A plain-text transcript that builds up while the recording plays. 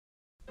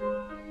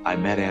I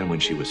met Ann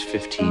when she was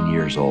 15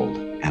 years old,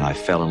 and I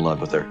fell in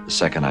love with her the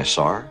second I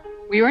saw her.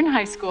 We were in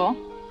high school.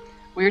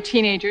 We were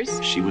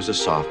teenagers. She was a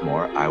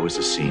sophomore, I was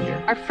a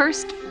senior. Our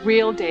first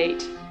real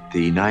date.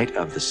 The night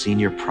of the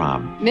senior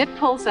prom. Mitt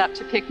pulls up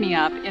to pick me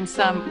up in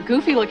some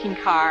goofy-looking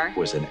car. It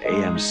was an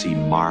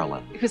AMC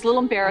Marlin. He was a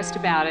little embarrassed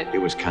about it.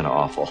 It was kind of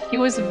awful. He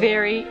was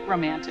very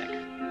romantic.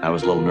 I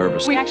was a little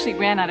nervous. We actually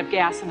ran out of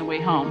gas on the way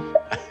home.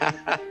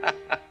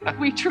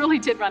 We truly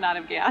did run out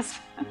of gas.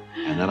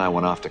 And then I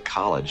went off to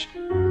college.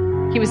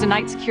 He was a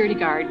night security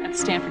guard at the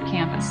Stanford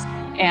campus.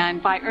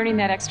 And by earning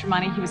that extra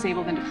money, he was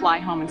able then to fly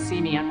home and see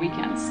me on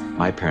weekends.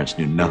 My parents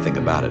knew nothing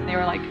about it. They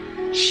were like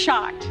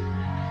shocked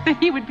that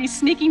he would be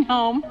sneaking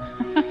home.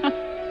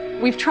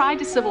 We've tried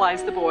to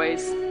civilize the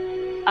boys.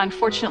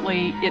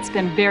 Unfortunately, it's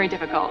been very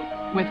difficult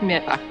with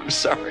Mitt. I'm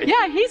sorry.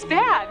 Yeah, he's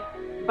bad,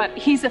 but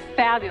he's a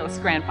fabulous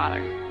grandfather.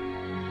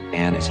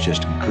 And it's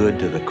just good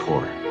to the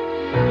core.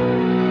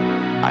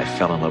 I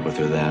fell in love with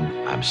her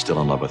then. I'm still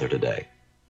in love with her today.